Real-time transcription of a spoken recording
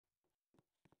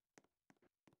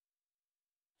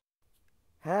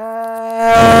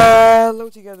Hello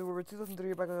to you guys, we're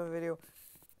 2003 back on another video.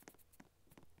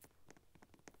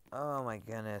 Oh my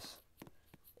goodness.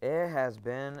 It has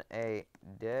been a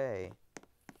day.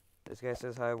 This guy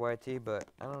says hi YT, but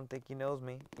I don't think he knows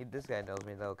me. This guy knows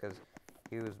me though, because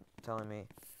he was telling me.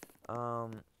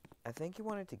 I think he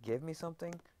wanted to give me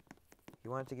something. He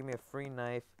wanted to give me a free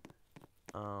knife.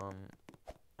 I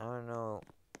don't know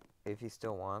if he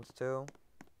still wants to.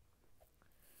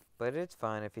 But it's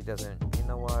fine if he doesn't. You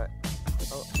know what?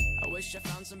 Oh. I wish I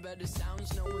found some better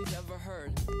sounds no one's ever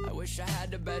heard. I wish I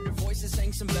had a better voice that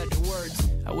sang some better words.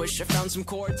 I wish I found some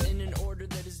chords in an order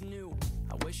that is new.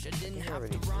 I wish I didn't have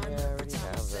to rhyme every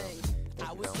time I sang.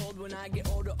 I was told when I get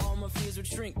older all my fears would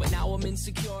shrink, but now I'm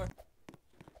insecure.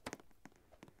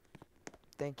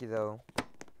 Thank you though.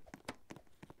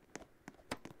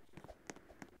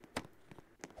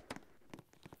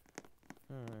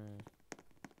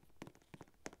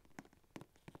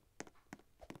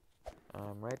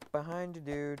 I'm right behind you,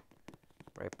 dude.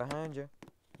 Right behind you.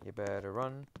 You better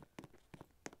run.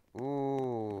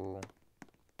 Ooh.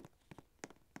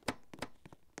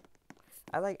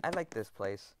 I like this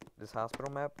place. This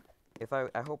hospital map. If I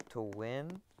hope to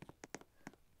win.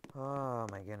 Oh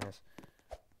my goodness.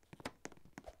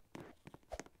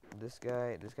 This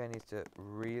guy needs to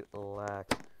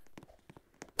relax.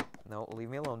 No, leave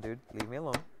me alone, dude. Leave me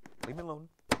alone. Leave me alone.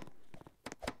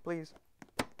 Please.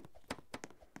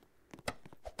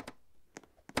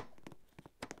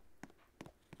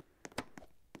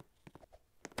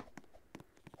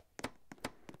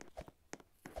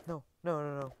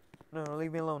 No,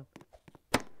 leave me alone.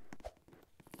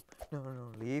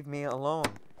 No, leave me alone.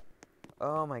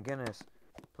 Oh my goodness.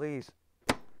 Please.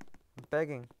 I'm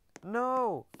begging.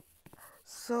 No!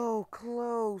 So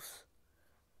close.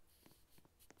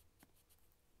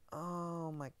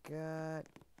 Oh my god.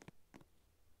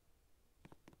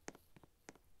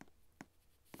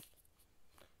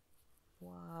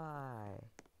 Why?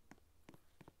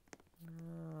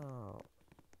 No.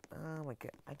 Oh my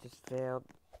god. I just failed.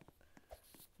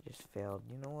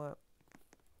 You know what?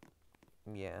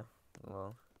 Yeah.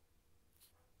 Well.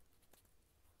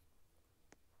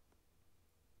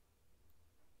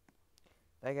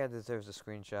 That guy deserves a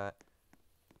screenshot.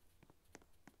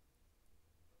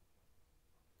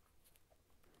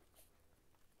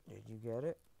 Did you get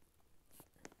it?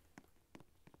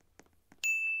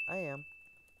 I am.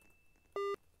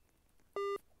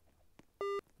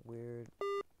 Weird.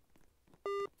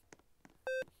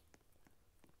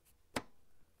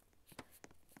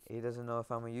 He doesn't know if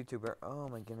I'm a YouTuber. Oh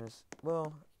my goodness.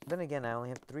 Well, then again, I only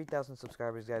have 3,000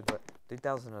 subscribers, guys, but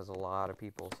 3,000 is a lot of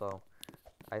people, so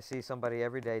I see somebody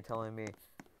every day telling me,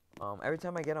 every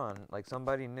time I get on, like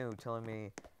somebody new telling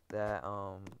me that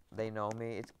they know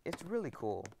me. It's really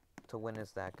cool to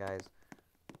witness that, guys.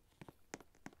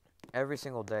 Every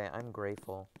single day, I'm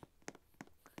grateful.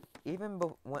 Even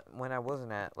when I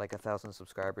wasn't at like 1,000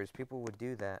 subscribers, people would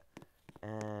do that,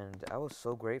 and I was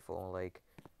so grateful. Like,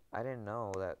 I didn't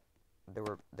know that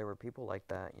there were people like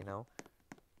that, you know.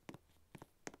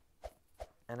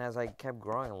 And as I kept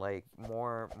growing, like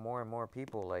more and more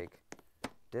people like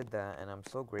did that, and I'm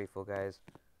so grateful, guys.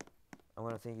 I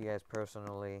want to thank you guys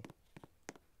personally.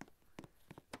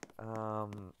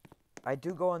 I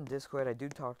do go on Discord. I do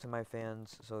talk to my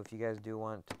fans. So if you guys do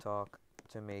want to talk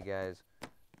to me, guys,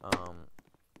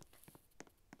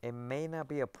 it may not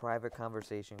be a private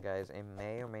conversation, guys. It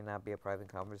may or may not be a private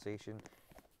conversation.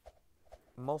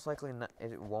 Most likely not,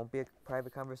 it won't be a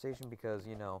private conversation because,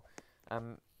 you know,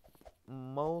 I'm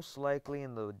most likely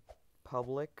in the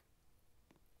public.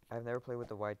 I've never played with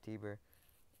the white T-Bear.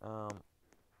 Like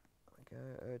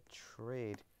a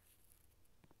trade.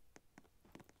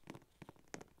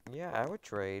 Yeah, I would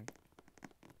trade.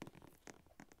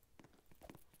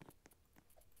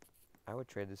 I would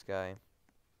trade this guy.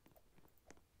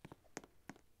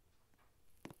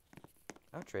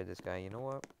 I'll trade this guy. You know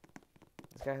what?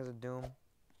 This guy has a Doom.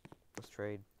 Let's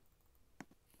trade.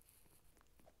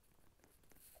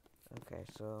 Okay,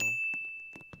 so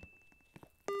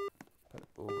put it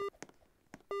over.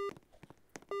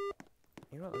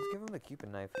 You know what? Let's give him the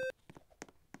Cupid knife.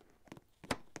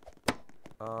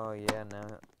 Oh yeah,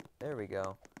 now there we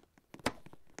go.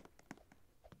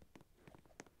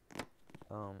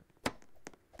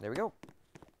 There we go.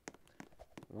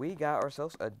 We got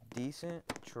ourselves a decent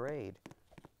trade.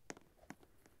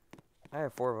 I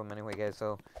have 4 of them anyway, guys.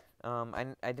 So, I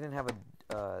didn't have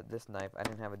a this knife. I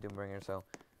didn't have a Doombringer, so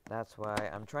that's why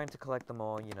I'm trying to collect them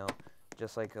all. You know,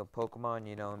 just like a Pokemon.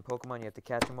 You know, in Pokemon you have to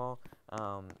catch them all.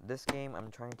 This game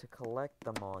I'm trying to collect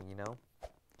them all. You know.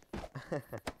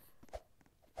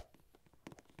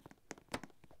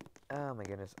 Oh my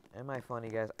goodness. Am I funny,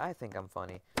 guys? I think I'm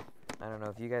funny. I don't know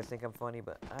if you guys think I'm funny,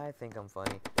 but I think I'm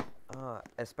funny.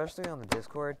 Especially on the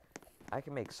Discord, I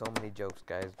can make so many jokes,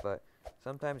 guys, but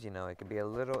sometimes, you know, it can be a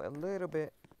little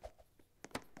bit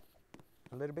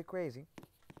crazy.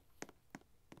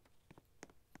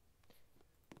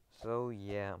 So,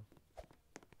 yeah.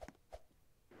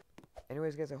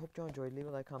 Anyways, guys, I hope you enjoyed. Leave a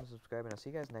like, comment, subscribe, and I'll see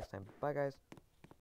you guys next time. Bye, guys.